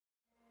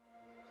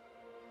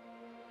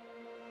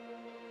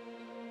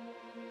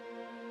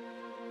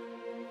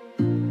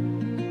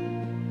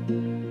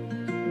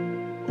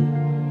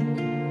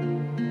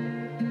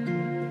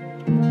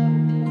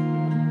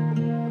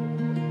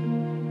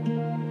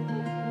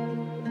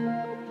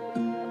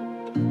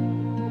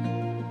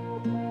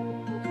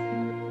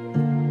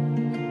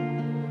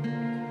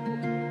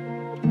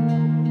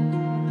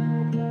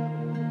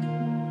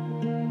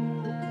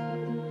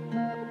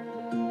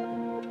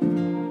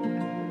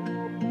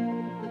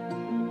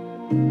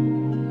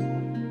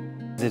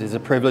is a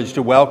privilege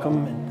to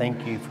welcome and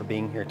thank you for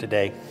being here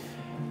today.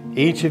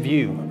 Each of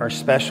you are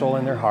special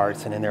in their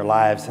hearts and in their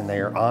lives, and they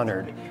are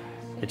honored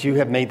that you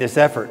have made this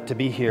effort to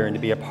be here and to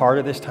be a part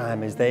of this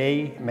time as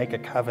they make a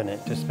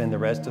covenant to spend the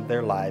rest of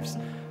their lives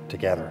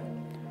together.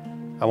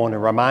 I want to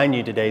remind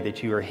you today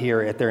that you are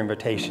here at their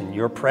invitation.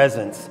 Your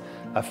presence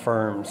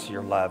affirms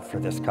your love for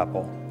this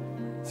couple.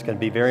 It's going to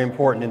be very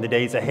important in the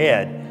days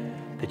ahead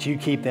that you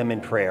keep them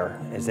in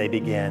prayer as they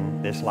begin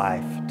this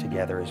life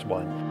together as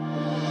one.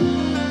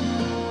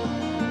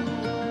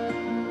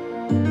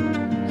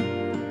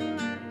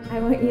 I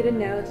want you to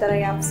know that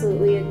I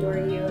absolutely adore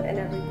you and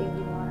everything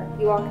you are.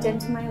 You walked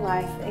into my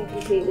life and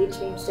completely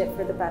changed it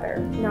for the better.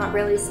 Not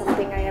really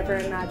something I ever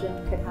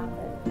imagined could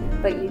happen,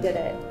 but you did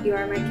it. You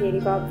are my Katie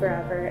Bob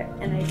forever,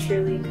 and I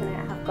truly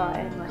couldn't have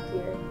gotten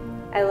luckier.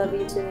 I love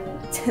you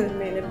to the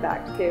moon and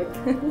back, Coop.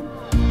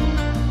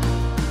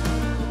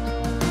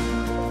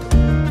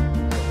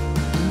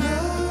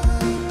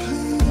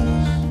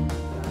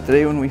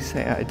 Today when we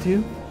say I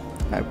do,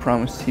 I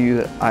promise to you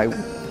that I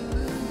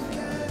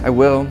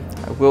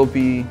will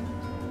be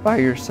by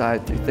your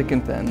side through thick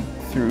and thin,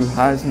 through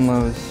highs and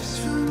lows.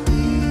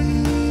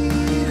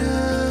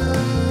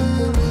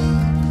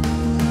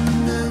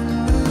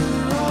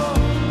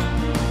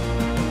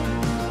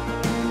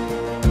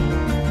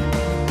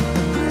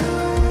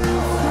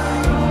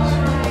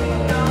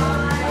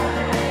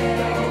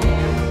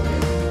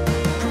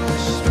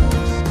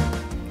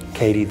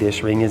 Katie,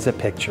 this ring is a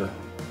picture.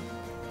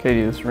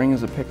 Katie, this ring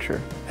is a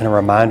picture. And a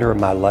reminder of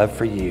my love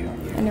for you.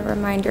 And a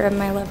reminder of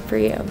my love for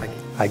you.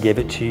 I give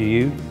it to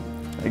you.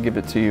 I give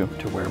it to you.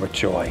 To wear with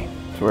joy.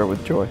 To wear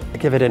with joy. I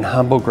give it in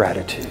humble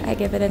gratitude. I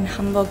give it in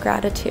humble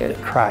gratitude.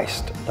 That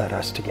Christ led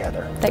us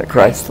together. That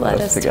Christ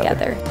led us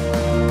together.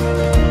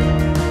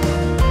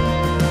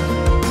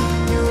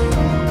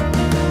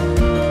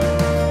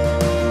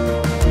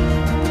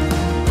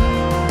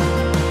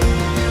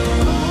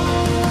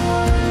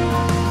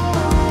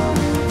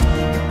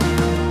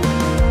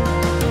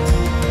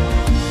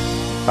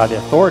 By the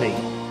authority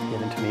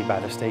given to me by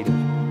the state of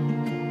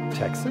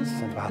Texas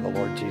and by the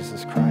Lord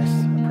Jesus Christ,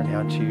 I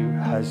pronounce you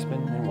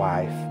husband and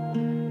wife.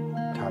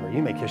 Tyler,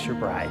 you may kiss your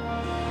bride.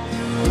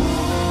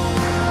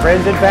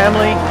 Friends and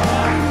family,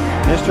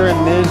 Mr.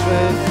 and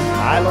Mrs.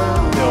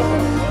 Tyler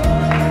Bilbo.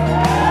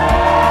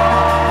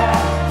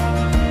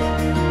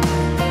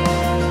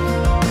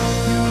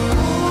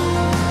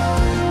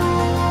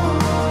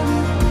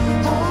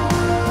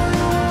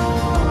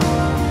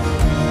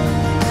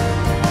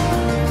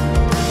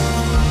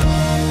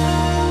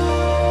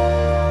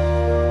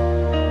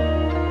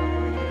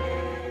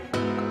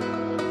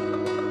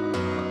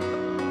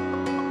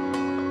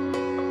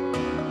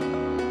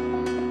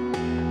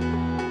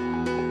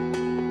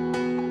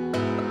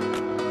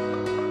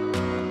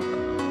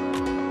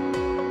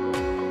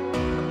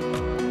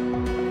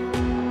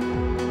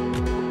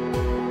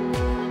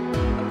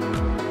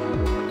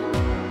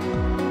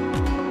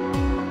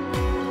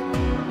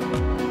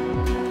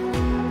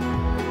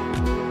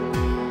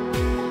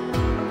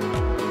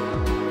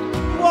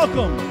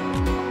 Welcome,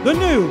 the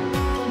new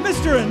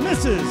Mr. and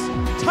Mrs.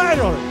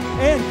 Tyler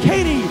and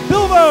Katie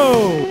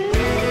Bilbo.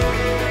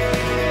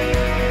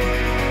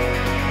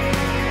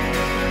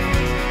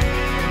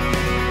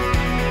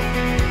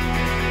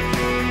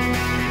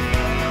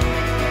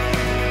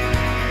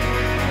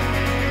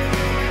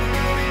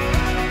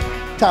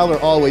 Tyler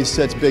always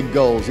sets big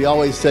goals. He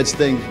always sets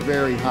things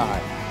very high.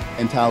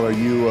 And Tyler,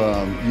 you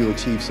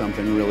achieved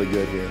something really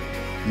good here.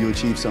 You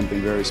achieved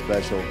something very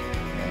special.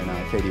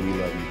 And Katie, we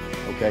love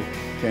you. Okay?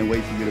 Can't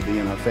wait for you to be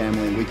in our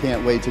family, and we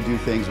can't wait to do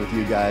things with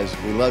you guys.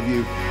 We love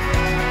you.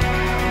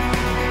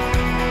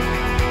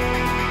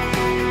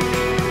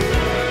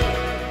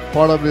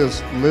 Part of it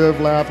is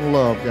live, laugh, and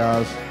love,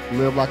 guys.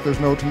 Live like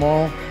there's no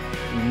tomorrow.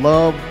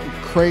 Love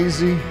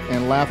crazy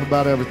and laugh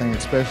about everything,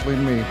 especially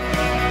me.